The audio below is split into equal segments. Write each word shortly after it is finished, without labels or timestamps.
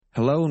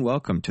Hello and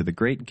welcome to The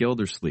Great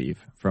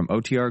Gildersleeve from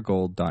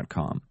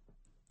OTRGold.com.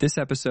 This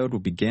episode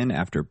will begin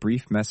after a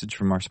brief message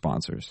from our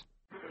sponsors.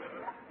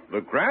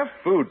 The Kraft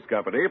Foods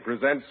Company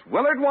presents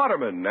Willard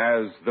Waterman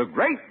as The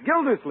Great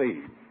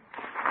Gildersleeve.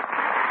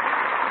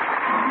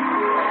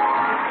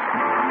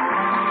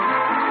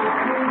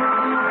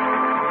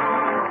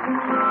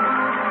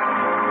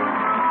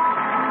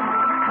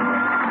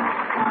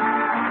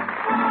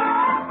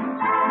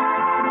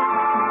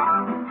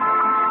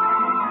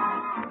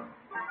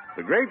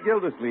 The Great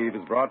Gildersleeve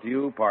is brought to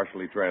you,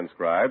 partially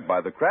transcribed,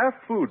 by the Kraft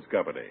Foods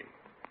Company.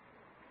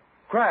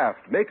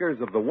 Kraft,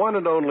 makers of the one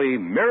and only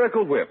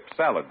Miracle Whip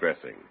salad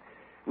dressing.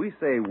 We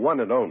say one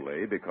and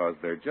only because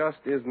there just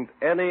isn't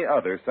any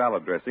other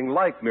salad dressing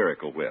like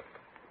Miracle Whip.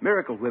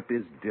 Miracle Whip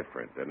is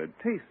different, and it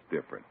tastes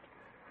different.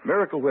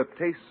 Miracle Whip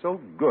tastes so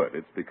good,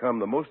 it's become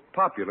the most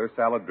popular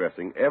salad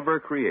dressing ever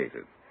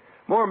created.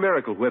 More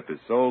Miracle Whip is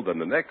sold than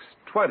the next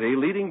 20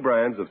 leading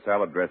brands of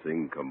salad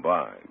dressing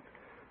combined.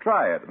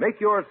 Try it.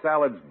 Make your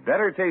salads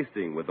better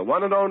tasting with the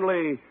one and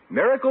only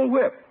Miracle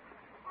Whip.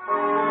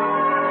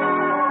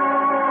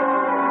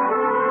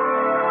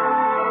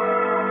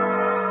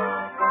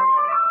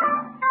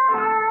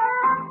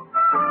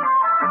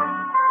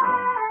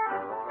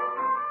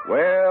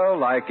 Well,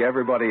 like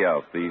everybody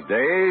else these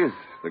days,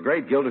 the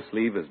Great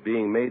Gildersleeve is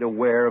being made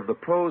aware of the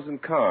pros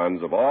and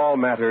cons of all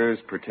matters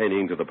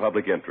pertaining to the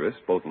public interest,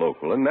 both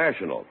local and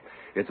national.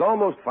 It's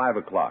almost 5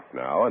 o'clock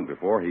now, and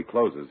before he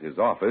closes his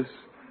office,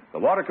 the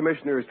water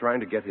commissioner is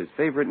trying to get his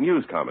favorite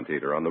news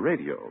commentator on the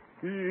radio.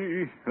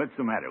 What's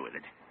the matter with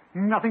it?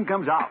 Nothing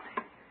comes out.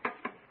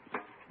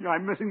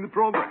 I'm missing the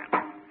program.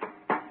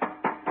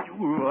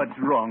 What's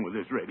wrong with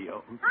this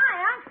radio?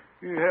 Hi, Unc.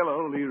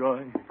 Hello,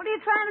 Leroy. What are you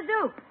trying to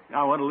do?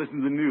 I want to listen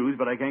to the news,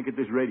 but I can't get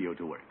this radio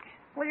to work.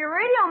 Well, your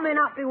radio may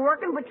not be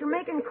working, but you're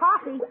making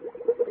coffee.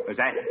 What's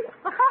that?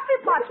 The coffee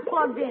pot's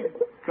plugged in.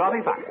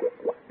 Coffee pot?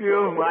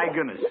 Oh, my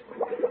goodness.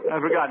 I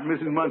forgot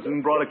Mrs.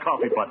 Munson brought a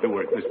coffee pot to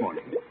work this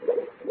morning.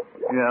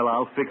 Well,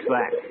 I'll fix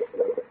that.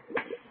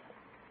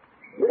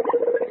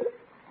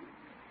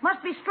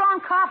 Must be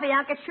strong coffee,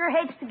 Unc. It sure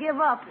hates to give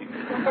up.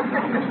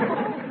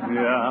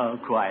 Yeah,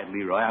 quiet,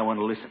 Leroy. I want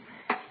to listen.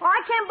 Well,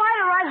 I can't buy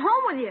the ride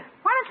home with you.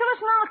 Why don't you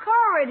listen on the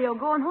car radio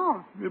going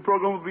home? The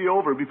program will be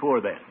over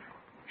before then.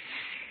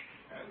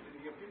 And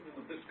in the opinion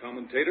of this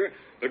commentator,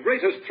 the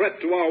greatest threat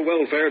to our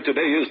welfare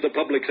today is the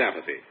public's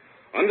apathy.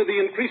 Under the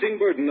increasing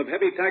burden of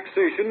heavy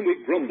taxation,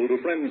 we grumble to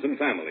friends and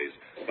families.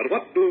 But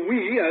what do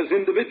we, as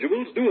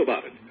individuals, do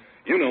about it?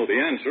 You know the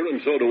answer,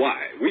 and so do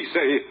I. We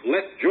say,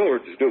 let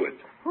George do it.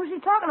 Who's he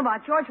talking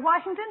about, George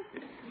Washington?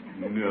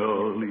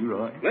 No,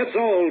 Leroy. Let's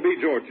all be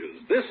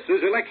Georges. This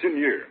is election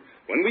year.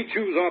 When we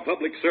choose our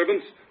public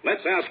servants,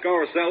 let's ask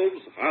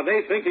ourselves, are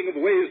they thinking of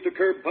ways to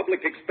curb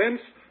public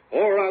expense,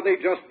 or are they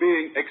just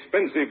being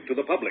expensive to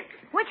the public?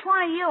 Which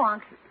one are you,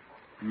 Unc?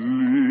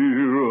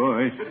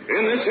 Leroy.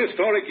 In this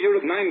historic year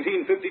of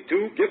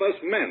 1952, give us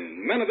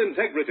men of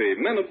integrity,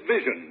 men of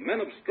vision, men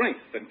of strength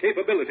and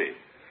capability.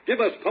 Give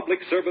us public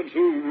servants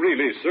who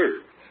really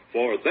serve,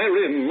 for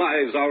therein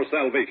lies our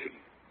salvation.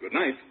 Good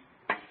night.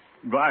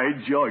 By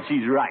George,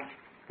 he's right.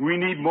 We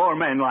need more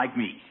men like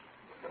me.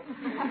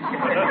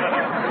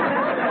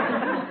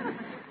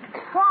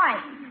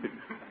 Why?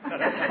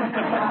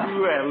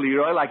 Well,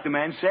 Leroy, like the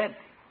man said,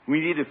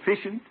 we need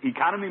efficient,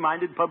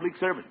 economy-minded public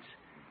servants.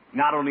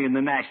 Not only in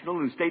the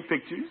national and state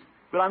pictures,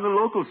 but on the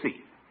local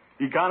scene.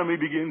 Economy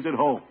begins at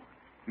home.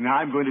 Now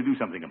I'm going to do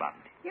something about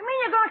it. You mean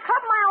you're going to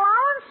cut my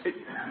allowance?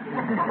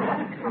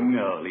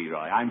 No,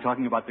 Leroy. I'm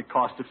talking about the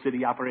cost of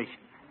city operation.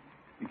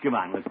 Come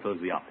on, let's close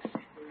the office.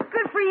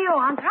 Good for you,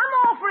 Unc. I'm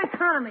all for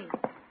economy.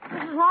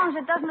 Just as long as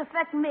it doesn't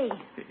affect me.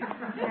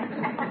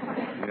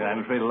 I'm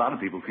afraid a lot of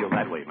people feel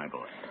that way, my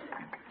boy.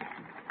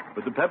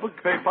 But the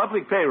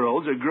public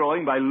payrolls are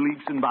growing by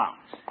leaps and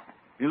bounds.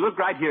 You look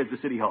right here at the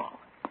City Hall.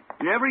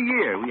 Every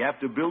year we have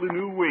to build a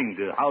new wing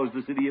to house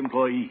the city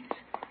employees.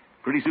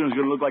 Pretty soon it's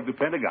going to look like the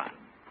Pentagon.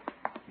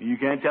 You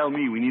can't tell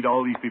me we need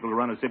all these people to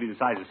run a city the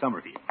size of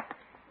Summerfield.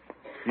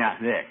 Yeah,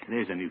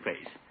 there's a new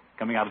face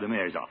coming out of the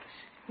mayor's office.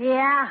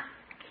 Yeah,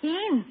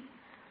 Keen.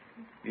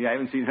 Yeah, I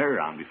haven't seen her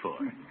around before.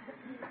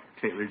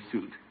 Tailored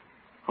suit,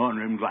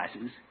 horn-rimmed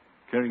glasses,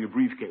 carrying a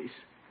briefcase.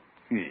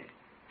 Yeah,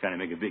 trying to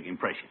make a big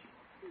impression.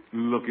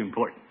 Look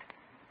important.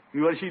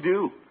 What does she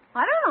do?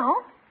 I don't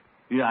know.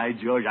 Yeah,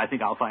 George, I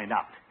think I'll find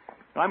out.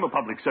 I'm a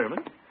public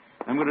servant.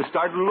 I'm going to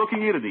start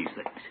looking into these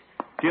things.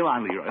 Come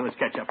on, Leroy. Let's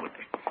catch up with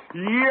her.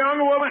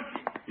 Young woman!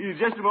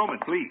 Just a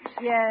moment, please.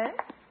 Yes?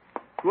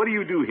 What do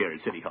you do here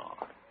at City Hall?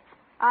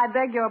 I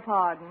beg your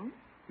pardon?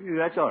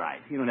 That's all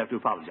right. You don't have to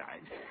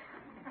apologize.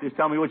 Just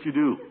tell me what you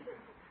do.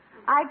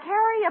 I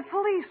carry a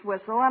police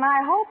whistle, and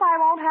I hope I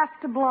won't have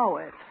to blow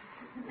it.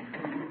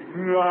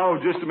 No,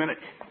 just a minute.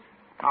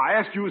 I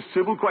asked you a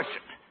civil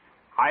question.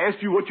 I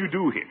asked you what you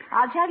do here.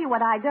 I'll tell you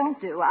what I don't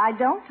do. I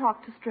don't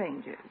talk to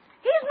strangers.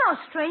 He's no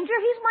stranger.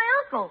 He's my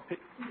uncle.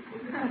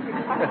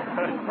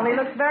 Well, he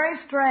looks very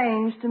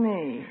strange to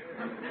me.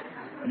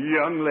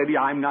 Young lady,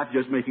 I'm not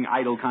just making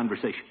idle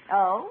conversation.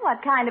 Oh,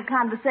 what kind of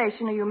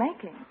conversation are you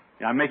making?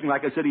 I'm making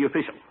like a city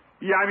official.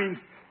 Yeah, I mean,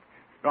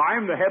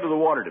 I'm the head of the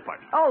water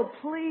department. Oh,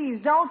 please,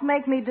 don't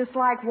make me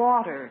dislike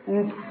water.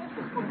 You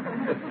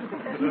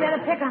better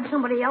pick on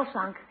somebody else,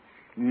 Unc.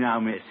 Now,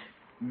 miss,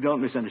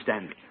 don't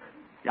misunderstand me.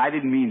 I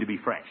didn't mean to be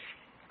fresh.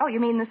 Oh, you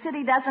mean the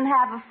city doesn't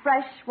have a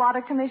fresh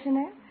water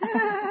commissioner?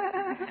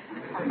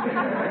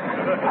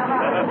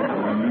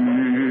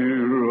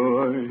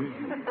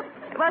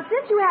 Well,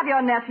 since you have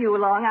your nephew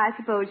along, I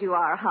suppose you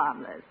are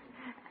harmless.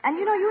 And,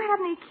 you know, you have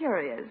me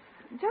curious.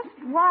 Just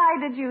why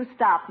did you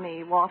stop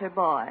me, water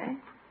boy?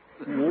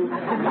 Water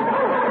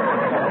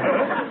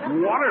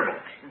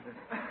boy?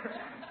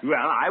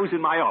 Well, I was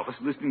in my office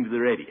listening to the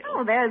radio.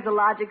 Oh, there's a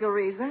logical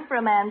reason for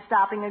a man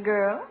stopping a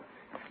girl.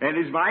 And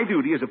it's my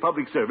duty as a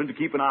public servant to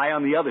keep an eye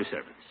on the other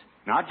servants.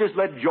 Not just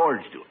let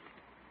George do it.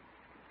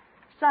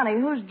 Sonny,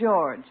 who's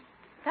George?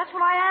 That's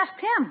what I asked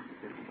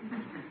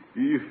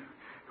him.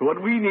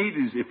 What we need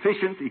is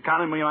efficient,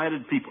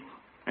 economy-minded people.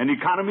 And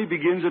economy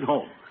begins at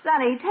home.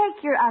 Sonny,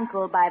 take your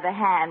uncle by the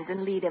hand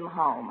and lead him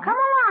home. Come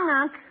along,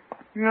 Unc.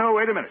 No,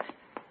 wait a minute.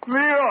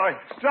 Leroy,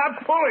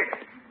 stop pulling.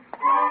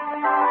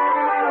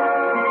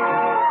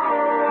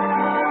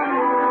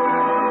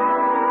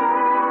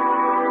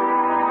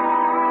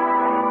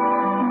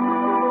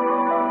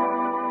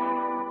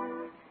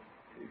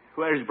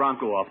 Where's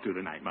Bronco off to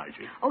tonight,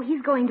 Marjorie? Oh,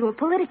 he's going to a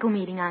political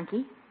meeting,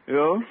 Unky.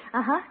 Oh?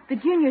 Uh-huh. The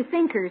junior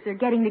thinkers are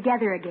getting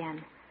together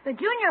again. The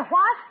junior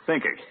what?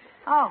 Thinkers.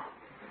 Oh.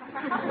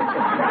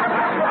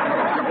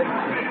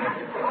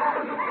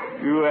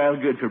 Well,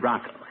 good for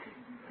Bronco.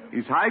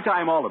 It's high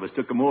time all of us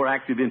took a more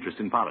active interest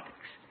in politics.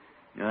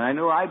 I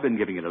know I've been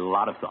giving it a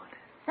lot of thought.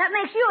 That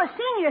makes you a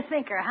senior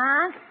thinker,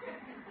 huh?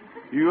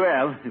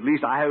 Well, at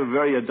least I have a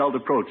very adult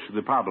approach to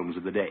the problems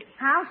of the day.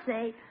 I'll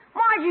say.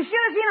 Marge, you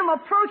should have seen him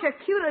approach a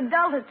cute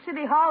adult at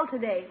City Hall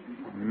today.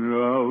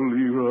 No,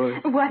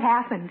 Leroy. What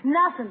happened?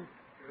 Nothing.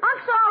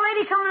 Unc saw a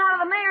lady coming out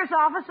of the mayor's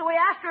office, so we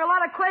asked her a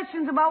lot of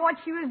questions about what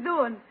she was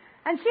doing.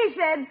 And she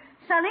said,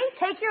 Sonny,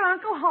 take your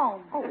uncle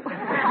home. Oh.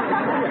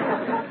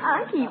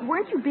 Unky,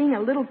 weren't you being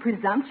a little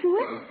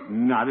presumptuous?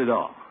 Not at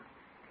all.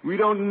 We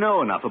don't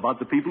know enough about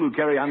the people who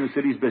carry on the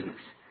city's business.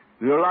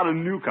 There are a lot of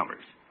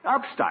newcomers,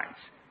 upstarts,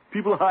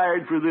 people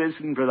hired for this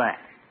and for that.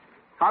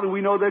 How do we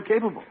know they're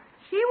capable?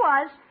 She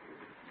was.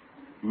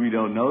 We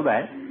don't know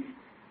that.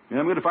 And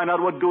I'm going to find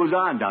out what goes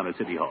on down at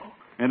City Hall.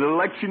 And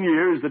election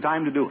year is the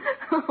time to do it.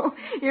 Oh,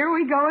 here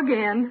we go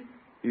again.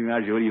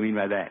 Marjorie, what do you mean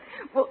by that?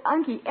 Well,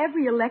 Unky,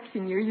 every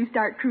election year you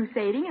start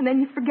crusading and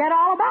then you forget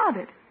all about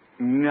it.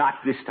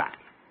 Not this time.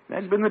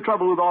 That's been the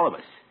trouble with all of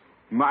us.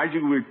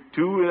 Marjorie, we're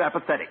too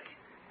apathetic.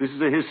 This is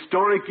a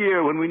historic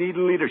year when we need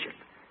leadership.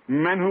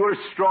 Men who are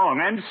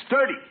strong and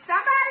sturdy.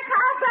 Somebody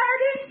call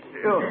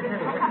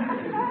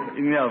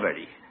Bertie? No,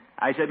 Bertie.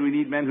 I said we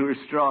need men who are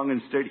strong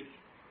and sturdy.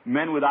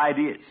 Men with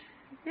ideas.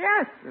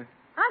 Yes, sir.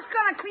 Unc's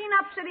going to clean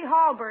up City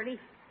Hall, Bertie.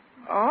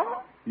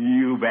 Oh?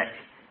 You bet.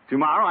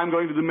 Tomorrow I'm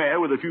going to the mayor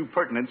with a few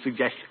pertinent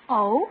suggestions.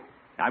 Oh?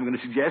 I'm going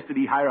to suggest that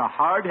he hire a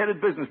hard-headed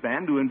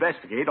businessman to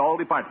investigate all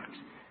departments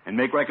and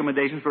make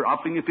recommendations for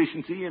upping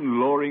efficiency and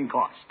lowering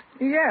cost.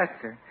 Yes,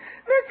 sir.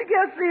 Mr.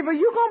 Gilsleeve, are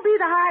you going to be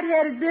the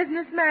hard-headed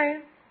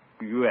businessman?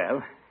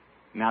 Well,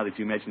 now that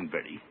you mention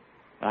Bertie,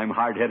 I'm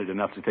hard-headed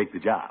enough to take the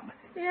job.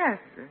 Yes,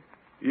 sir.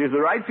 If the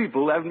right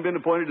people haven't been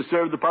appointed to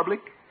serve the public,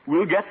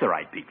 we'll get the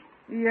right people.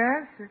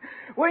 Yes, sir.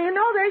 Well, you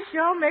know, they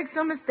sure make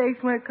some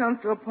mistakes when it comes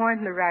to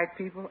appointing the right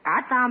people.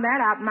 I found that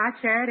out in my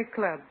charity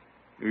club.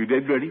 You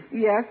did, Bertie?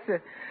 Yes,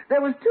 sir. There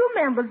was 2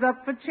 members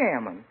up for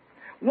chairman.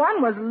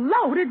 One was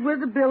loaded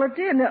with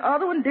ability, and the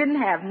other one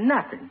didn't have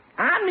nothing.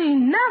 I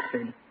mean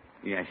nothing.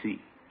 Yeah, I see.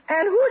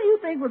 And who do you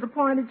think was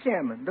appointed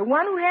chairman? The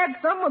one who had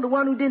some or the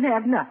one who didn't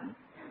have nothing?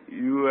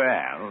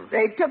 Well...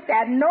 They took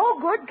that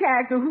no-good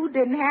character who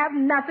didn't have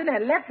nothing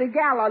and left the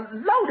gal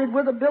loaded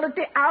with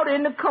ability out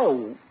in the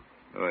cold.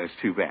 Oh, that's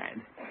too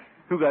bad.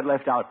 Who got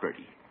left out,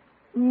 Bertie?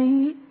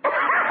 Me?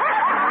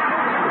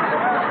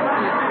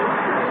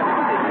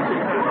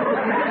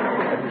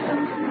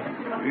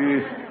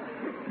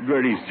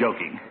 Bertie's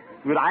joking.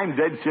 But I'm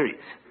dead serious.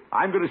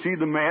 I'm going to see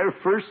the mayor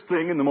first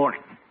thing in the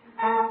morning.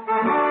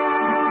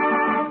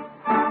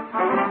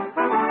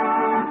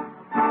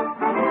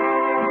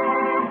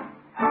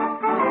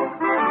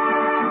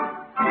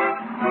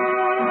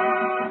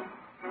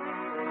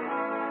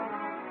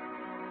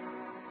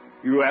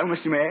 Well,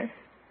 Mr. Mayor,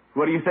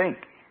 what do you think?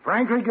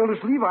 Frankly,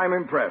 Gildersleeve, I'm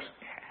impressed.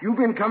 You've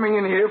been coming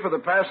in here for the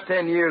past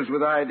 10 years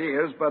with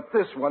ideas, but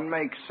this one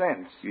makes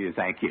sense. Yeah,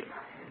 thank you.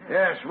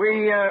 Yes,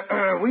 we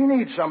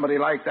need somebody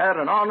like that,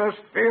 an honest,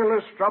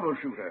 fearless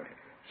troubleshooter.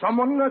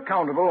 Someone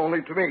accountable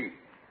only to me.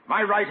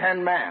 My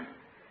right-hand man.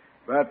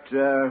 But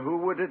who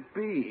would it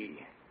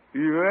be?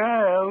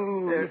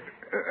 Well...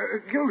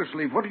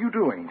 Gildersleeve, what are you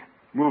doing?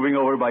 Moving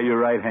over by your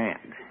right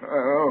hand.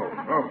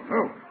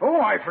 Oh,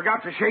 I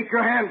forgot to shake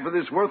your hand for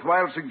this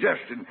worthwhile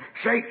suggestion.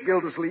 Shake,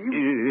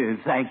 Gildersleeve.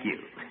 Thank you.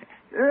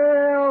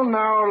 Well,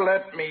 now,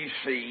 let me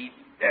see.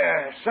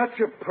 Such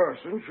a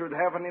person should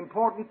have an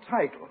important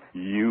title.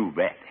 You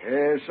bet.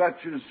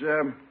 Such as,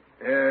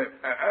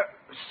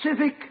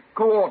 Civic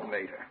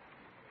Coordinator.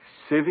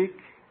 Civic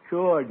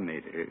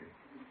coordinator.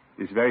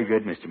 It's very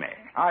good, Mr. Mayor.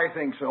 I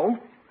think so.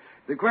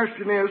 The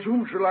question is,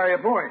 whom shall I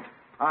appoint?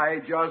 I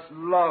just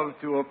love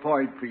to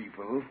appoint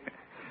people.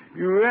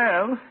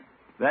 Well,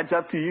 that's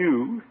up to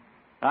you.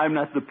 I'm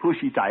not the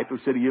pushy type of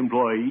city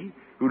employee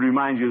who'd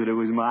remind you that it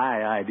was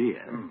my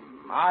idea.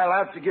 I'll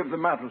have to give the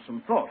matter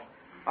some thought.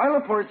 I'll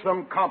appoint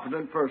some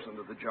competent person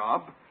to the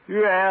job.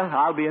 Well,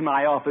 I'll be in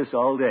my office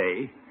all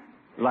day,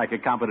 like a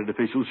competent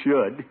official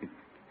should,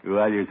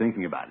 while you're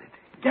thinking about it.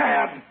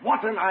 Gad,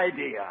 what an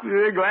idea.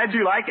 Glad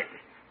you like it.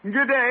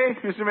 Good day,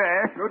 Mr.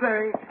 Mayor. Good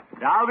day.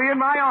 I'll be in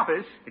my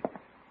office.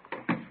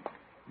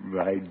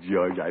 By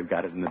George, I've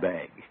got it in the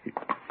bag.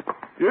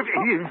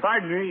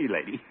 Pardon me,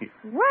 lady.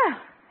 Well,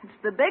 it's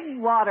the big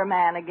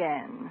waterman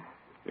again.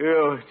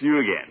 Oh, it's you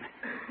again.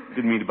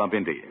 Didn't mean to bump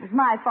into you. It's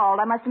my fault.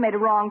 I must have made a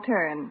wrong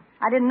turn.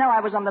 I didn't know I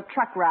was on the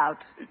truck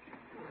route.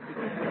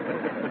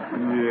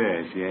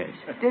 Yes.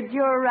 Did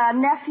your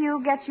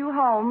nephew get you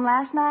home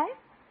last night?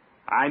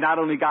 I not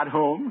only got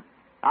home,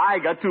 I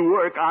got to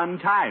work on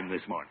time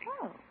this morning.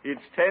 Oh.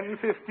 It's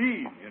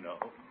 10:15, you know.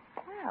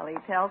 Well, he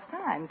tells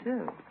time,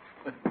 too.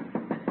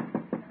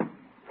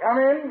 Come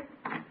in.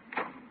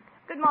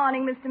 Good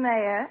morning, Mr.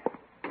 Mayor.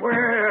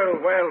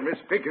 Well, Miss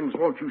Pickens,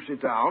 won't you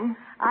sit down?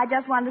 I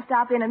just wanted to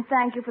stop in and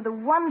thank you for the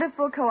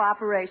wonderful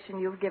cooperation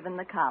you've given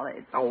the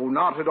college. Oh,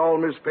 not at all,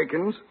 Miss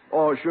Pickens.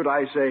 Or should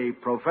I say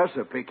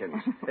Professor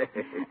Pickens?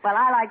 Well,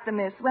 I like the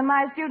miss. When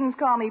my students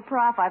call me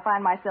prof, I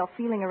find myself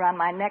feeling around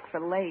my neck for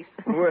lace.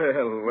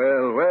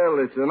 Well,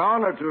 it's an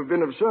honor to have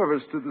been of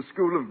service to the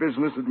School of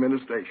Business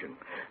Administration.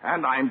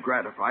 And I'm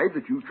gratified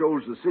that you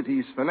chose the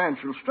city's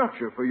financial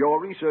structure for your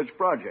research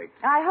project.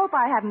 I hope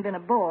I haven't been a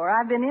bore.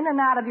 I've been in and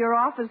out of your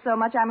office so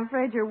much I'm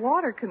afraid your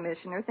water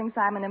commissioner thinks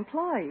I'm an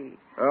employee.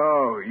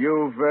 Oh,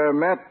 you've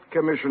met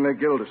Commissioner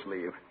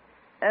Gildersleeve.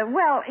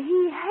 Well,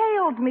 he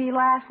hailed me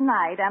last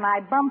night, and I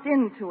bumped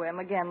into him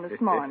again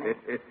this morning.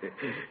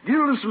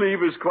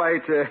 Gildersleeve is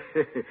quite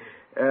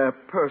a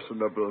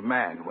personable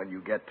man when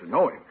you get to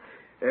know him.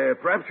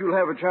 Perhaps you'll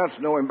have a chance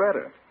to know him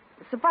better.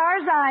 So far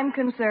as I'm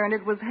concerned,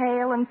 it was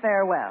hail and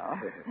farewell.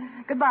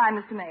 Goodbye,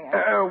 Mr.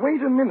 Mayor.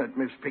 Wait a minute,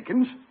 Miss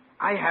Pickens.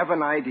 I have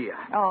an idea.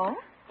 Oh?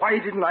 Why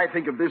didn't I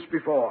think of this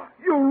before?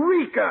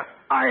 Eureka!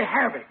 I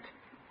have it.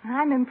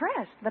 I'm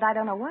impressed, but I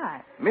don't know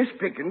why. Miss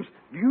Pickens,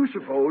 do you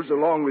suppose,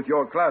 along with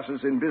your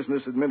classes in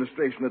business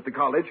administration at the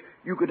college,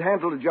 you could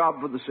handle a job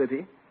for the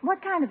city?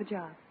 What kind of a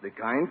job? The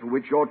kind for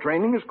which your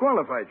training has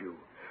qualified you.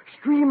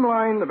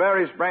 Streamline the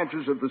various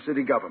branches of the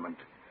city government.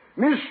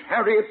 Miss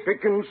Harriet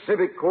Pickens,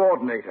 Civic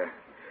Coordinator.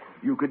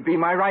 You could be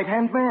my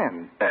right-hand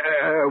man.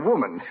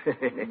 Woman.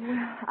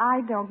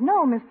 I don't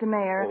know, Mr.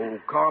 Mayor. Oh,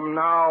 come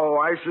now.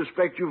 I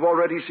suspect you've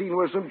already seen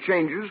where some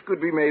changes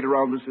could be made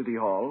around the city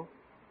hall.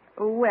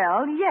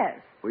 Well,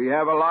 yes. We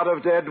have a lot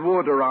of dead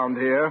wood around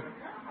here.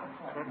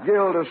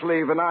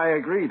 Gildersleeve and I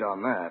agreed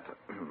on that.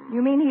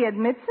 You mean he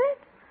admits it?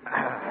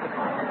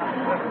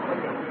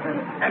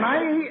 And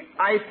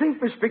I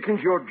think, Miss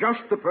Pickens, you're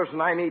just the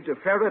person I need to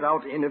ferret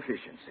out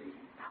inefficiency.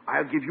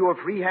 I'll give you a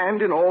free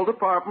hand in all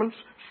departments: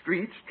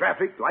 streets,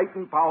 traffic, light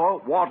and power,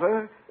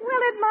 water.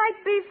 Well, it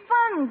might be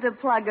fun to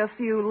plug a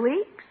few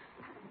leaks.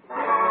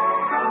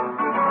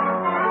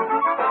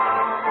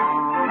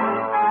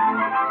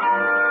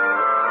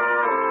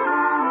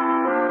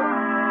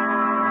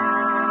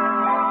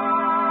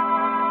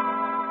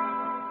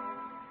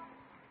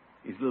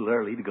 It's a little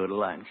early to go to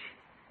lunch.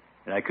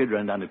 And I could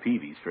run down to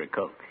Peavy's for a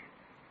Coke.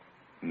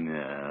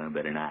 No,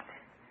 better not.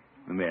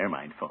 The mayor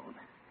might phone.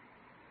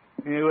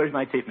 Where's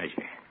my tape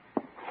measure?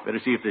 Better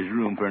see if there's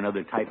room for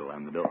another title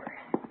on the door.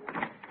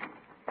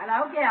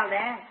 Hello,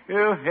 Gilda.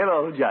 Oh,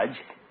 hello, Judge.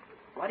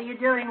 What are you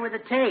doing with the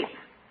tape?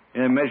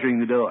 Measuring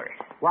the door.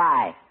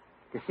 Why?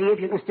 To see if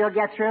you can still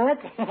get through it?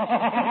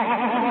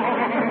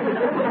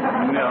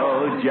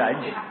 No,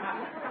 Judge.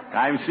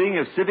 I'm seeing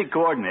if Civic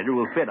Coordinator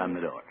will fit on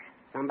the door.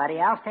 Somebody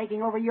else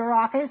taking over your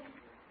office?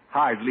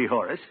 Hardly,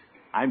 Horace.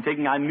 I'm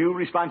taking on new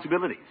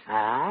responsibilities.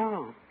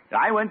 Oh.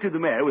 I went to the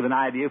mayor with an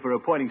idea for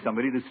appointing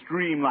somebody to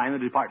streamline the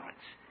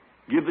departments.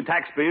 Give the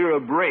taxpayer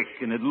a break,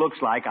 and it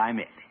looks like I'm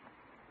it.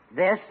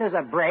 This is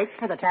a break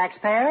for the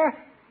taxpayer?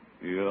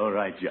 You're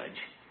right, Judge.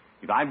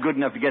 If I'm good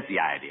enough to get the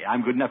idea,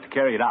 I'm good enough to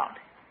carry it out.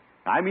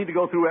 I mean to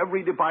go through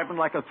every department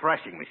like a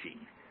threshing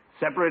machine,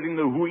 separating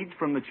the wheat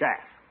from the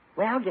chaff.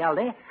 Well,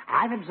 Gildy,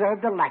 I've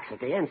observed a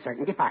laxity in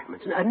certain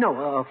departments.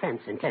 No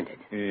offense intended.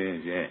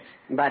 Yes.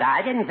 But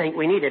I didn't think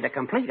we needed a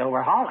complete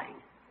overhauling.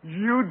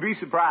 You'd be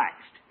surprised.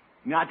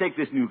 Now, take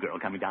this new girl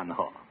coming down the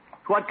hall.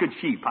 What could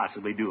she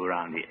possibly do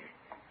around here?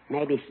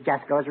 Maybe she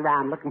just goes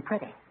around looking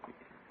pretty.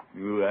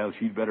 Well,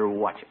 she'd better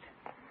watch it.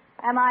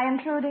 Am I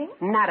intruding?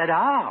 Not at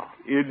all.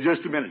 In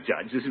just a minute,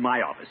 Judge. This is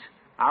my office.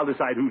 I'll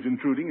decide who's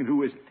intruding and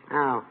who isn't.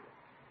 Oh.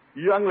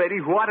 Young lady,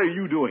 what are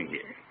you doing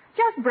here?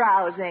 Just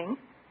browsing.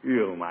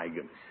 Oh, my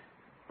goodness.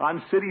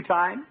 On city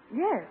time?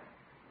 Yes.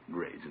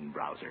 Brazen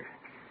browser.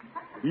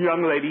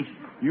 Young lady,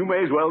 you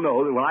may as well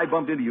know that when I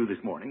bumped into you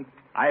this morning,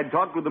 I had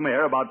talked with the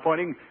mayor about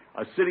appointing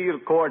a city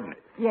coordinator.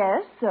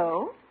 Yes,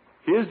 so?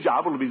 His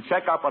job will be to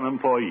check up on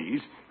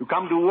employees who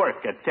come to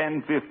work at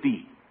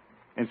 10:15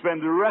 and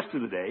spend the rest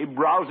of the day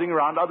browsing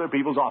around other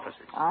people's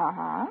offices.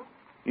 Uh-huh.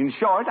 In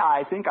short,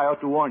 I think I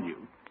ought to warn you.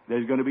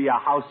 There's going to be a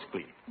house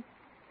cleaning.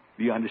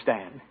 Do you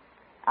understand?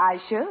 I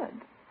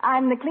should.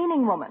 I'm the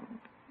cleaning woman.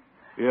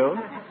 You?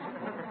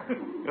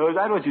 Oh, is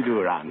that what you do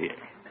around here?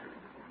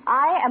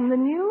 I am the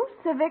new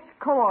Civic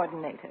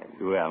coordinator.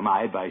 Well,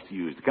 my advice to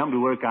you is to come to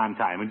work on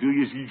time and do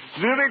your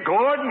civic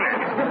coordinator.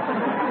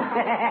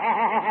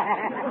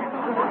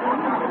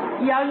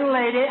 Young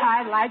lady,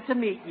 I'd like to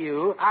meet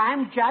you.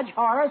 I'm Judge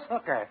Horace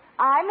Hooker.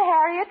 I'm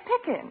Harriet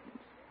Pickens.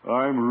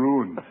 I'm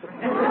ruined.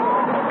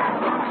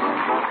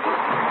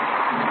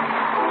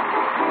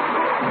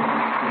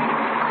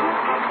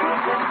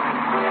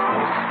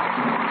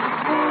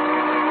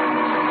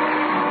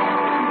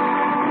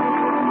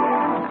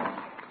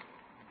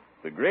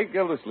 The Great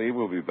Gildersleeve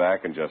will be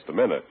back in just a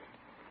minute.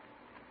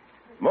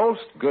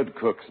 Most good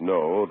cooks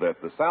know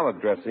that the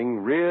salad dressing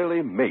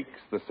really makes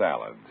the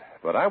salad.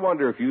 But I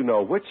wonder if you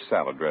know which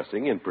salad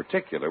dressing in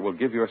particular will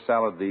give your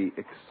salad the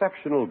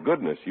exceptional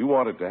goodness you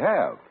want it to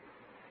have.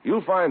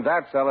 You'll find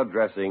that salad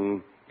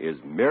dressing is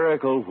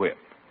Miracle Whip.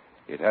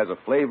 It has a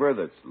flavor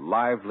that's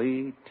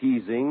lively,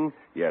 teasing,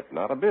 yet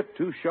not a bit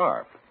too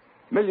sharp.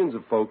 Millions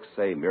of folks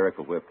say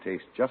Miracle Whip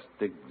tastes just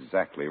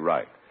exactly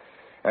right.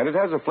 And it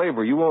has a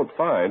flavor you won't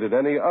find in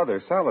any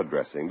other salad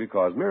dressing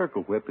because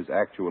Miracle Whip is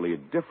actually a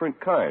different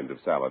kind of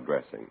salad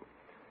dressing.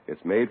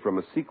 It's made from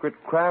a secret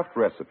Kraft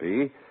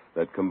recipe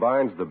that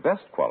combines the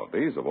best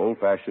qualities of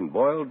old-fashioned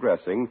boiled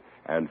dressing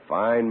and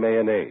fine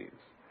mayonnaise.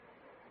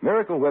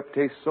 Miracle Whip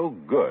tastes so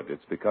good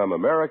it's become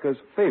America's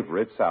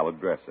favorite salad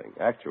dressing.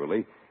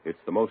 Actually,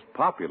 it's the most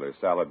popular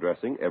salad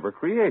dressing ever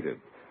created.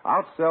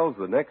 Outsells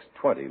the next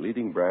 20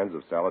 leading brands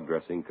of salad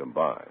dressing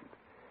combined.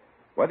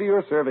 Whether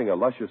you're serving a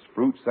luscious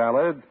fruit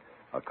salad,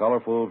 a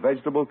colorful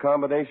vegetable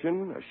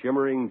combination, a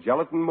shimmering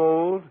gelatin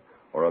mold,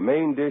 or a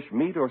main dish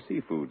meat or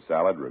seafood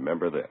salad,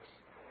 remember this.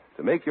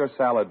 To make your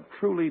salad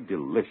truly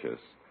delicious,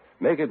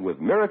 make it with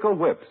Miracle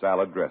Whip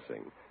salad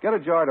dressing. Get a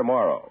jar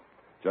tomorrow.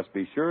 Just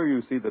be sure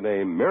you see the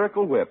name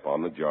Miracle Whip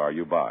on the jar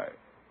you buy.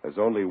 There's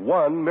only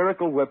one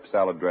Miracle Whip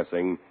salad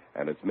dressing,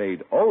 and it's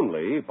made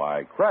only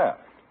by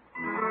Kraft.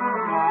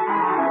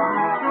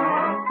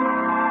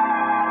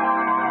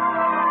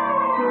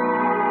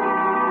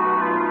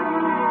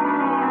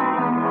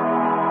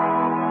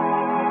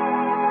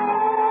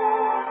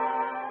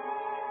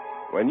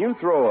 When you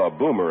throw a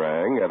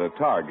boomerang at a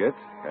target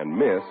and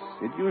miss,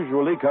 it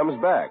usually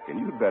comes back, and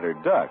you'd better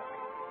duck.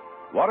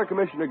 Water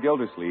Commissioner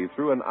Gildersleeve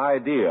threw an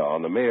idea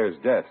on the mayor's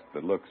desk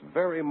that looks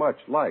very much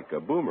like a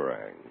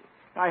boomerang.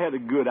 I had a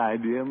good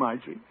idea,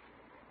 Marjorie.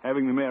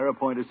 Having the mayor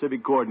appoint a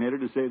civic coordinator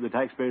to save the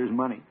taxpayers'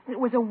 money. It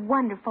was a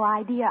wonderful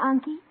idea,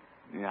 Unky.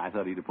 Yeah, I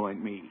thought he'd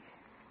appoint me.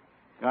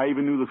 I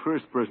even knew the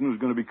first person who was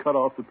going to be cut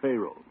off the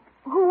payroll.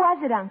 Who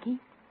was it, Unky?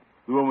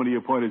 The woman he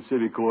appointed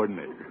civic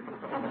coordinator.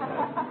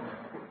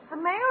 The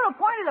mayor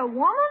appointed a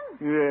woman?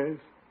 Yes.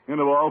 And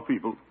of all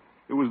people,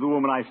 it was the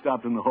woman I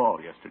stopped in the hall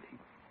yesterday.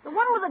 The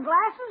one with the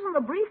glasses and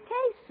the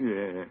briefcase?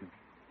 Yeah.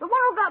 The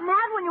one who got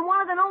mad when you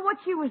wanted to know what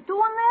she was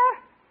doing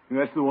there?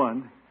 That's the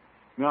one.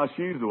 Now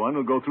she's the one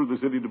who'll go through the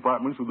city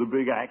departments with a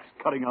big axe,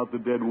 cutting out the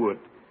dead wood.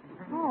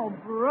 Oh,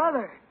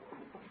 brother.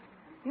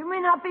 You may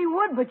not be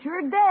wood, but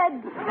you're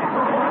dead.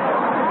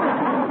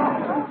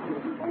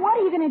 What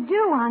are you going to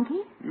do,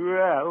 Unky?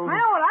 Well... I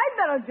know what I'd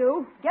better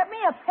do. Get me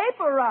a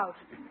paper route.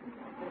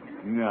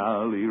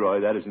 No, Leroy,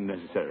 that isn't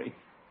necessary.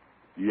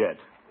 Yet.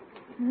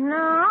 No,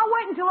 I'll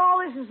wait until all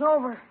this is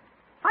over.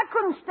 I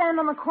couldn't stand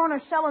on the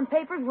corner selling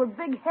papers with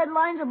big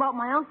headlines about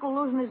my uncle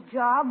losing his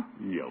job.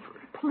 Yofer.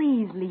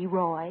 Please,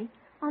 Leroy.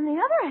 On the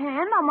other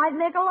hand, I might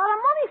make a lot of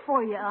money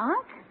for you,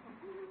 Unc.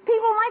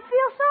 People might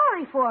feel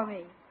sorry for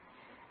me.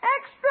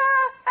 Extra,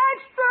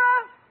 extra,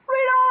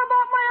 read all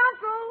about my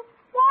uncle,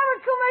 water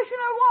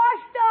commissioner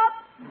washed up.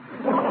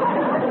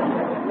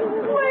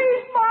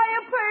 Please buy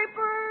a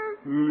paper.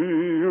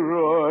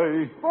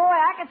 Leroy. Boy,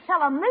 I could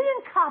sell 1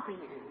 million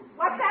copies.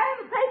 What's that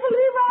in the paper,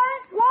 Leroy?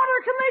 Water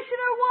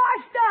commissioner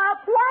washed up.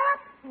 What?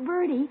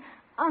 Bertie,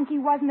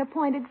 Unky wasn't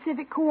appointed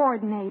civic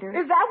coordinator.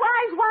 Is that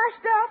why he's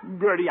washed up?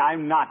 Bertie,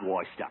 I'm not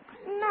washed up.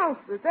 No,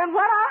 sir. Then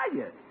what are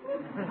you?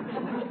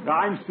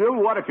 I'm still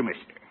water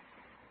commissioner.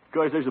 Of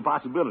course, there's a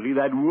possibility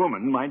that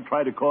woman might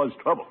try to cause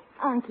trouble.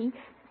 Unky,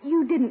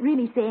 you didn't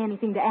really say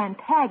anything to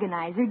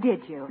antagonize her,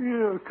 did you?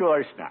 Yeah, of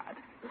course not.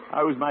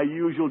 I was my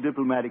usual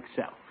diplomatic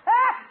self.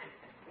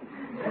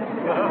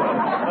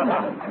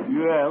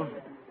 Well,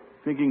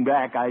 thinking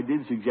back, I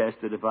did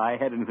suggest that if I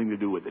had anything to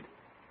do with it,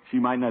 she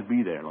might not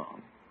be there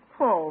long.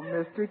 Oh,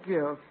 Mr.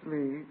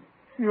 Gilsleeve.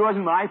 It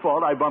wasn't my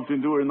fault I bumped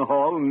into her in the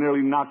hall and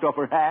nearly knocked off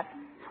her hat.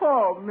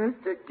 Oh,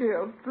 Mr.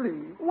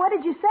 Gilsleeve. What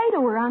did you say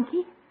to her,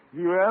 Unky?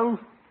 Well,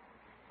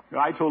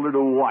 I told her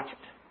to watch it.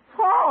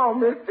 Oh,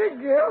 Mr.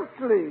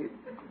 Gilsleeve.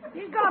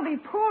 He's gonna be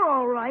poor,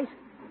 all right.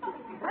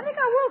 I think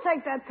I will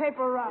take that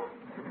paper route.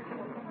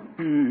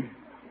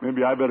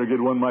 Maybe I better get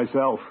one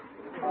myself.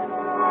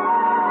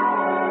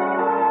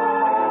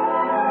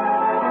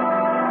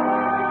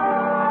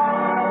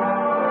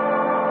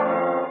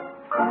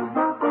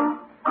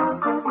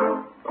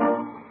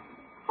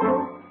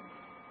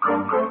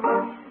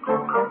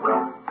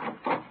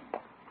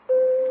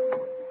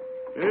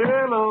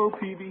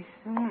 Peavy.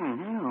 Hello,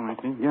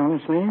 Mr.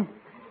 Gildersleeve.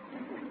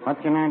 What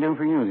can I do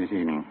for you this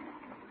evening?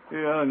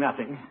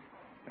 Nothing.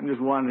 I'm just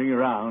wandering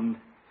around,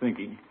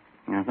 thinking.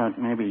 I thought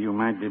maybe you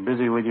might be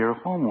busy with your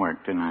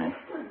homework tonight.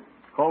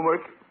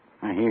 Homework?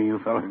 I hear you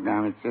fellows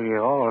down at City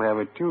Hall have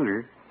a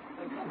tutor.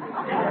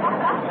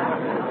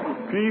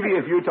 Peavy,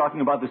 if you're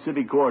talking about the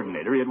city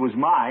coordinator, it was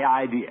my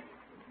idea.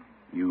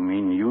 You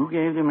mean you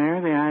gave the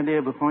mayor the idea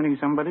of appointing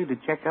somebody to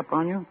check up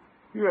on you?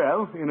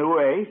 Well, in a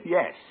way,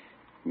 yes.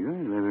 You're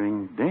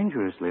living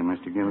dangerously,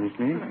 Mr.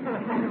 Gildersleeve.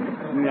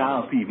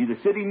 Now, Peavy, the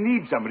city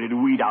needs somebody to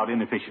weed out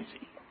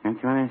inefficiency.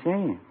 That's what I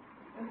say.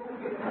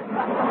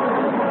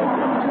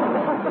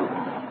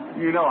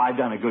 You know I've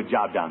done a good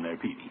job down there,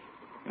 Peavy.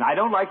 And I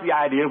don't like the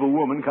idea of a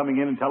woman coming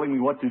in and telling me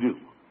what to do.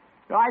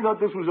 I thought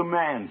this was a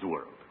man's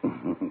world.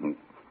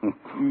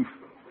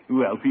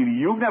 Well, Peavy,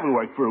 you've never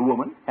worked for a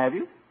woman, have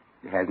you?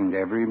 Hasn't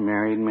every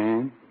married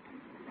man?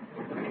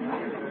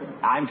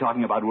 I'm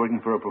talking about working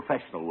for a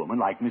professional woman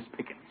like Miss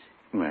Pickens.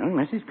 Well,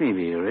 Mrs.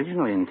 Peavy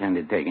originally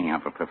intended taking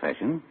up a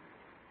profession.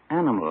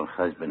 Animal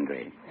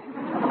husbandry.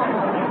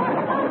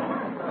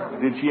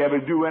 Did she ever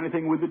do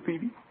anything with it,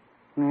 Peavy?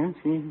 Well,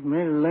 she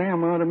made a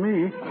lamb out of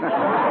me.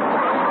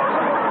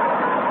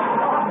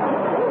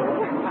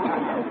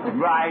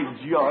 By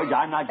George,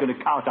 I'm not going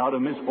to count out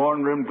of Miss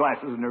Horn-rimmed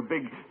glasses and her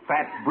big,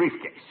 fat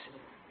briefcase.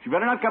 She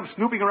better not come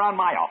snooping around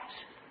my office.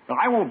 No,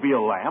 I won't be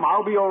a lamb.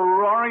 I'll be a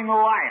roaring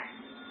lion.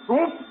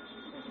 Oop!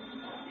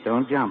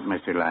 Don't jump,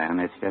 Mr. Lion.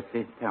 That's just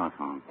the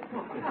telephone.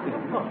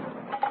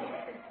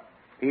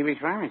 Peavy's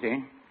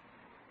Pharmacy.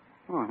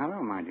 Oh,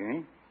 hello,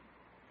 Marjorie.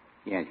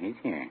 Yes, he's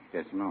here.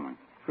 Just a moment.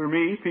 For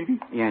me, Peavy?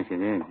 Yes, it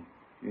is.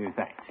 Yeah,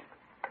 thanks.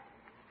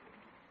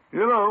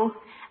 Hello.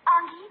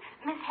 Unky,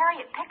 Miss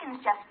Harriet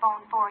Pickens just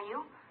phoned for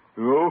you.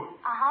 Oh?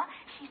 Uh-huh.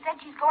 She said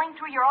she's going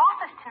through your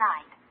office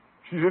tonight.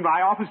 She's in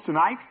my office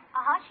tonight?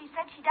 Uh-huh. She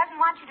said she doesn't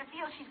want you to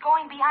feel she's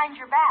going behind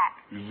your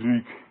back.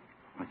 Zeke.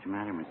 What's the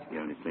matter, Mr.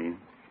 Gildersleeve?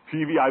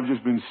 Peavy, I've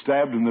just been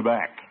stabbed in the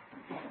back.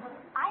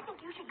 I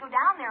think you should go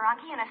down there,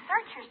 Unky, and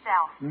assert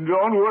yourself.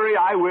 Don't worry,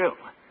 I will.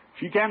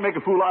 She can't make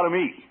a fool out of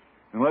me,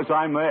 unless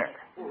I'm there.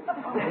 Good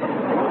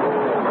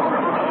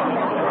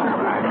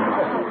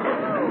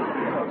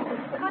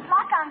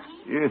luck,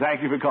 Unky. Yeah,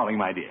 thank you for calling,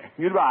 my dear.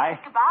 Goodbye.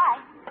 Goodbye.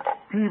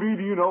 Peavy,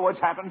 do you know what's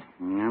happened?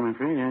 I'm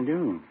afraid I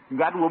do.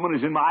 That woman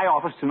is in my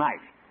office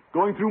tonight,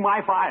 going through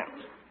my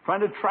files,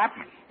 trying to trap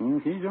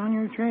me. She's on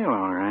your trail,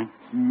 all right.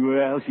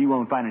 Well, she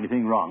won't find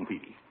anything wrong,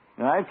 Peavy.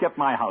 I've kept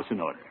my house in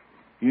order.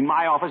 In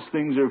my office,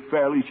 things are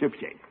fairly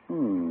shipshape.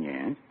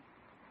 Yes.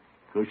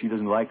 Because she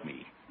doesn't like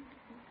me.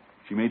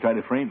 She may try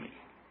to frame me.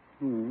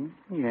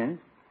 Yes.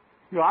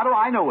 How do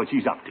I know what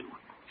she's up to?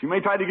 She may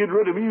try to get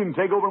rid of me and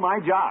take over my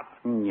job.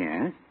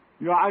 Yes.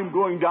 I'm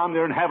going down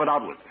there and have it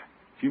out with her.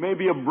 She may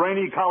be a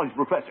brainy college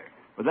professor,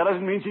 but that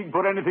doesn't mean she can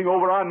put anything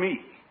over on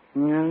me.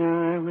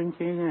 No, I wouldn't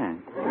say that.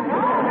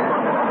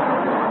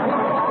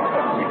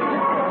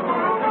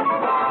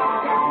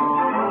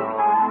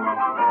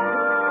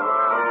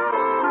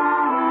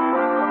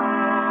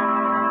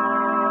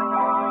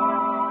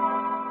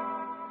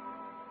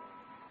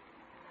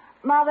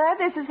 Mother,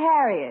 this is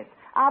Harriet.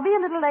 I'll be a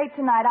little late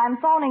tonight. I'm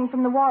phoning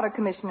from the water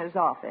commissioner's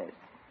office.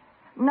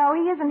 No,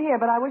 he isn't here,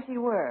 but I wish he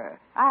were.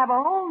 I have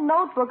a whole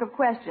notebook of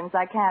questions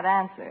I can't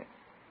answer.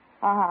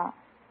 Uh-huh.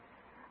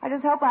 I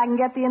just hope I can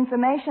get the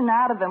information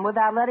out of him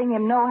without letting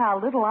him know how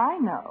little I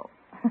know.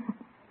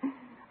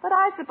 But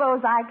I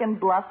suppose I can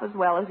bluff as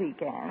well as he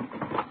can.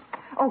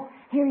 Oh,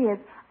 here he is.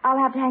 I'll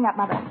have to hang up,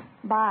 Mother.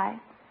 Bye.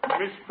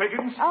 Miss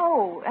Pickens?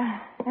 Oh,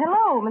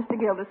 hello, Mr.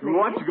 Gildersleeve.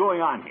 What's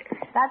going on here?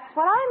 That's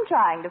what I'm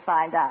trying to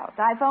find out.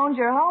 I phoned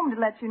your home to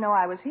let you know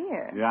I was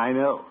here. Yeah, I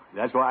know.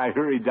 That's why I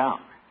hurried down.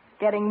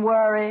 Getting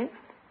worried?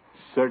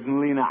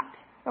 Certainly not.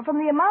 Well, from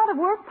the amount of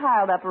work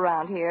piled up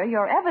around here,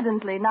 you're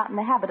evidently not in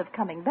the habit of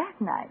coming back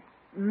nights.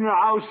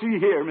 Now, see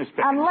here, Miss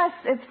Pickens. Unless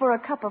it's for a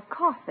cup of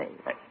coffee.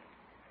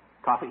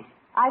 Coffee?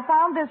 I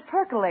found this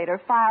percolator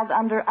filed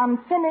under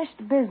unfinished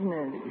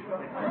business.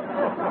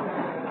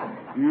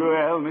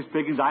 Well, Miss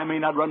Pickens, I may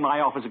not run my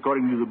office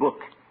according to the book,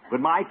 but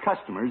my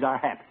customers are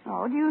happy.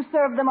 Oh, do you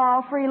serve them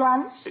all free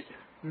lunch?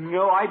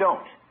 No, I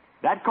don't.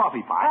 That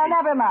coffee pot... Oh,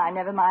 never mind.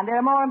 There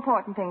are more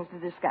important things to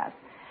discuss.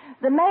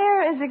 The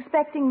mayor is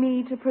expecting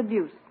me to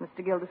produce,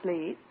 Mr.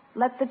 Gildersleeve.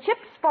 Let the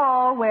chips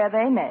fall where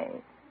they may.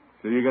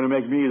 So you're going to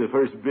make me the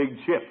first big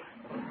chip?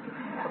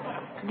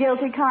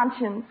 Guilty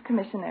conscience,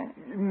 Commissioner.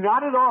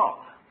 Not at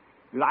all.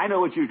 I know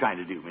what you're trying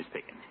to do, Miss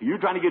Pickens. You're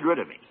trying to get rid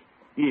of me.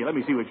 Here, let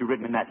me see what you've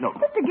written in that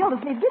notebook. Mr.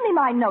 Gildersleeve, give me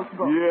my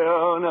notebook.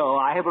 Yeah, no,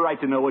 I have a right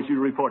to know what you're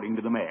reporting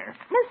to the mayor.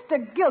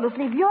 Mr.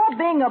 Gildersleeve, you're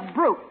being a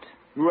brute.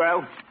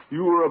 Well,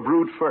 you were a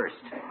brute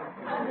first.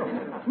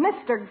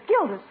 Mr.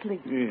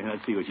 Gildersleeve. Yeah,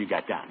 let's see what you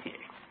got down here.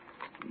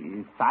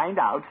 You find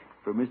out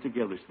from Mr.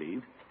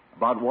 Gildersleeve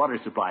about water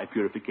supply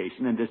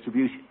purification and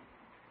distribution.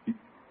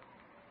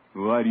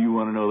 Why do you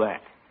want to know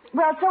that?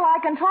 Well, so I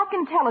can talk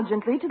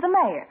intelligently to the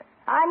mayor.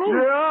 I mean...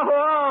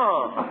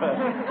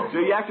 Oh! So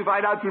you have to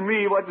find out from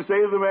me what to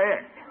say to the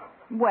mayor.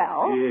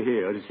 Well?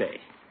 Here, what to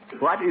say?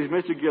 What is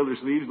Mr.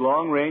 Gildersleeve's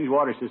long-range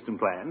water system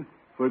plan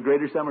for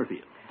Greater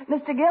Summerfield?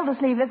 Mr.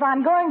 Gildersleeve, if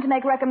I'm going to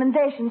make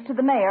recommendations to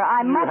the mayor,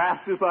 I must... You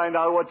have to find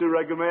out what to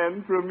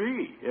recommend from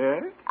me,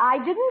 eh? I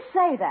didn't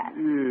say that.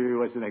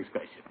 What's the next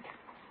question?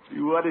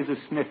 What is a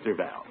snifter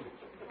valve?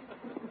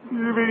 You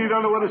mean you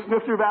don't know what a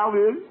snifter valve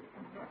is?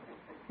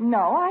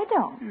 No, I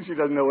don't. She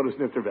doesn't know what a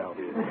snifter valve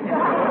is.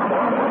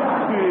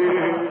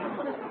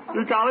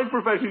 Your college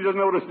professor doesn't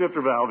know what a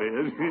snifter valve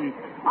is.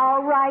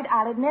 All right,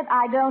 I'll admit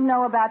I don't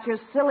know about your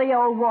silly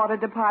old water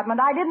department.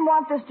 I didn't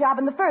want this job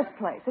in the first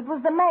place. It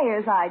was the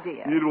mayor's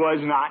idea. It was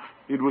not.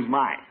 It was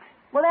mine.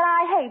 Well, then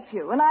I hate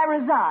you, and I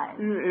resign.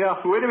 Yeah,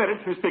 wait a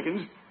minute, Miss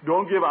Pickens.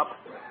 Don't give up.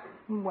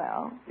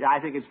 Well? Yeah, I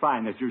think it's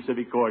fine that you're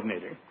civic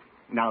coordinator,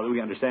 now that we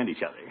understand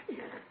each other.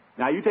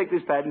 Now, you take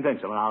this pad and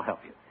pencil, and I'll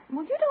help you.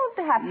 Well, you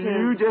don't have to...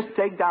 You just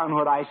take down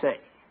what I say.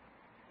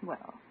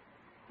 Well,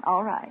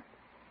 all right.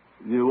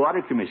 The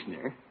water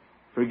commissioner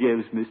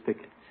forgives Miss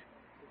Pickens.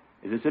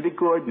 As a civic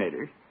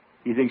coordinator,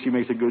 he thinks she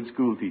makes a good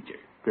school teacher,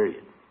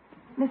 period.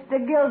 Mr.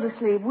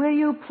 Gildersleeve, will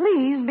you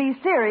please be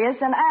serious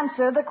and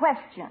answer the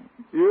question?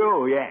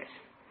 Oh, yes.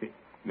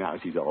 Now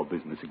she's all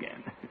business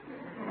again.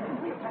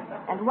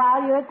 And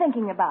while you're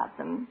thinking about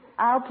them,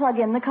 I'll plug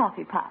in the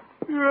coffee pot.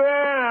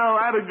 Well,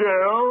 atta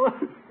girl.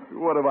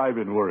 What have I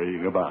been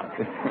worrying about?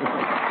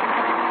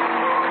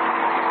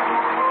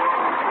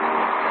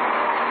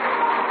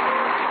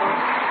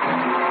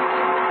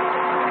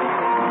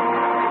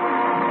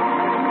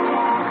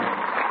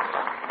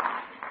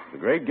 The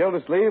great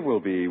Gildersleeve will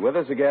be with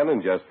us again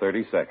in just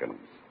 30 seconds.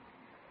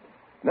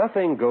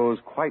 Nothing goes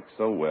quite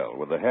so well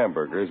with the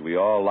hamburgers we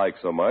all like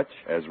so much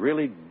as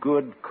really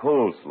good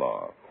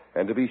coleslaw.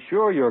 And to be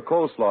sure your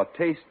coleslaw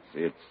tastes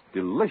its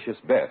delicious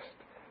best,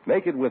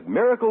 make it with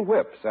Miracle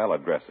Whip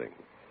salad dressing.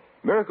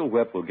 Miracle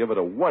Whip will give it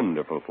a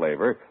wonderful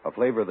flavor, a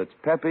flavor that's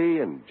peppy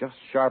and just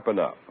sharp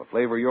enough, a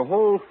flavor your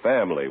whole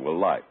family will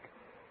like.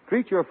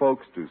 Treat your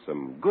folks to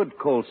some good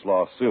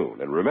coleslaw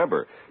soon. And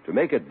remember, to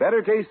make it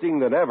better tasting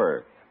than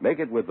ever, make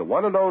it with the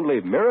one and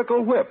only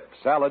Miracle Whip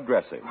salad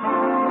dressing.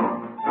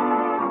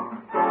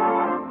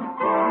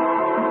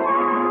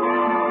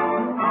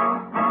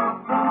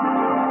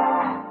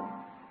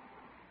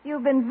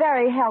 You've been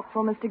very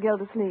helpful, Mr.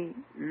 Gildersleeve.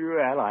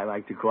 Well, I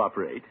like to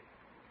cooperate,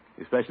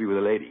 especially with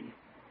a lady.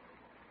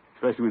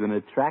 Especially with an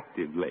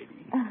attractive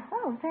lady.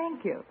 Oh,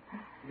 thank you.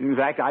 In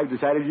fact, I've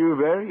decided you're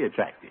very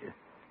attractive.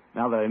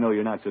 Now that I know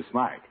you're not so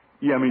smart.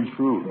 Yeah, I mean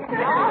shrewd. Well,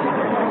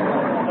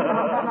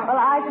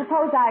 I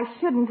suppose I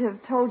shouldn't have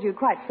told you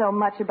quite so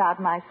much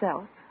about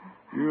myself.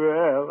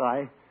 Well,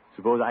 I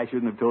suppose I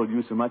shouldn't have told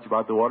you so much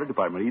about the water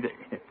department either.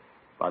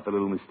 About the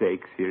little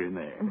mistakes here and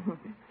there.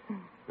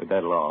 But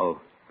that'll all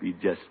be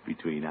just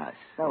between us.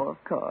 Oh,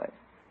 of course.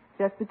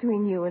 Just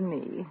between you and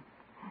me.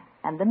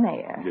 And the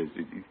mayor. Wait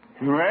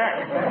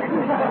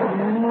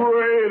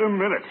a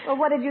minute. Well,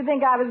 what did you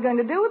think I was going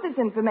to do with this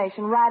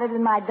information? Write it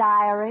in my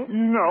diary?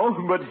 No,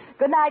 but...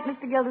 Good night,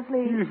 Mr.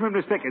 Gildersleeve.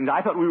 Miss Pickens,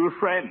 I thought we were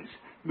friends.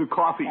 The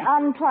coffee.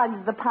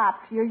 Unplug the pot.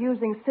 You're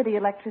using city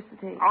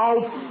electricity.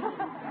 Oh.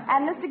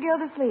 And Mr.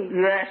 Gildersleeve.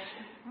 Yes?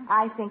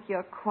 I think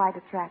you're quite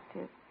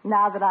attractive,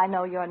 now that I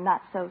know you're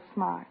not so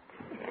smart.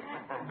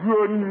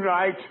 Good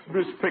night,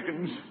 Miss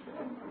Pickens.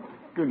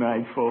 Good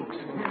night, folks.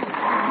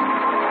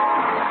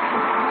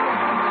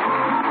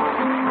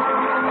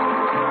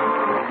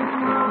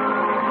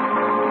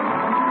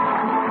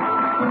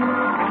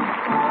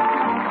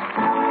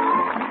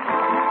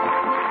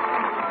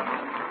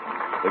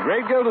 The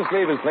Great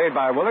Gildersleeve is played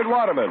by Willard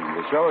Waterman.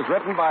 The show is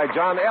written by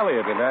John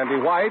Elliott and Andy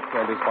White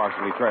and is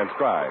partially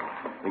transcribed.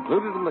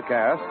 Included in the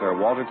cast are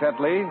Walter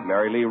Tetley,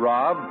 Mary Lee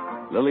Robb,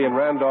 Lillian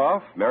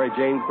Randolph, Mary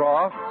Jane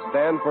Croft,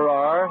 Stan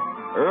Farrar,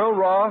 Earl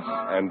Ross,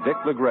 and Dick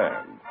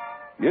LeGrand.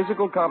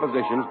 Musical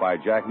compositions by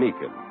Jack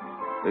Meakin.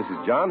 This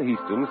is John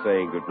Heaston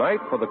saying goodnight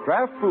for the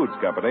Kraft Foods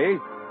Company,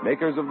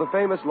 makers of the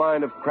famous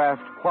line of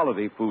Kraft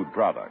quality food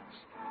products.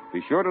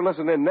 Be sure to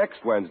listen in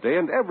next Wednesday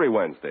and every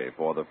Wednesday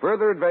for the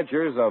further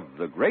adventures of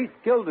the Great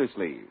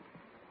Gildersleeve.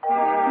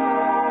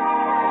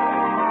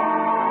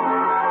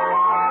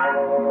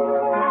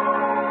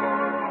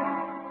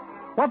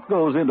 What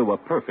goes into a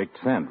perfect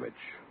sandwich?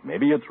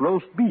 Maybe it's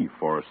roast beef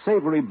or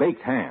savory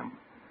baked ham.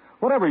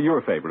 Whatever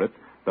your favorite,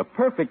 the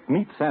perfect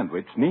meat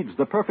sandwich needs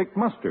the perfect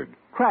mustard,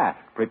 Kraft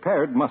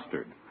prepared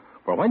mustard.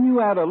 For when you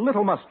add a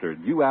little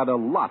mustard, you add a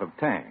lot of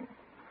tang.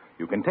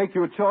 You can take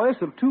your choice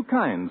of two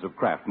kinds of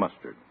Kraft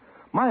mustard.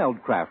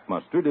 Mild Kraft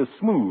mustard is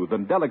smooth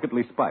and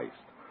delicately spiced.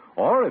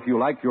 Or if you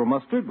like your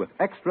mustard with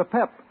extra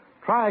pep,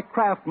 try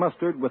Kraft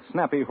mustard with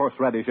snappy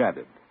horseradish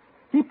added.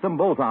 Keep them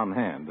both on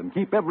hand and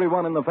keep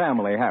everyone in the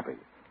family happy.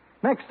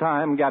 Next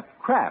time, get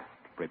Kraft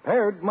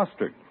prepared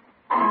mustard.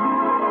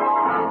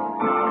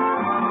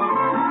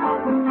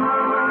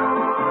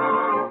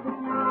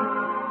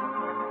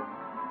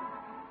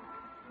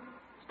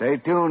 Stay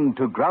tuned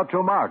to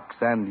Groucho Marx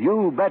and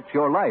You Bet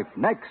Your Life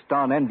next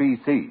on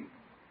NBC.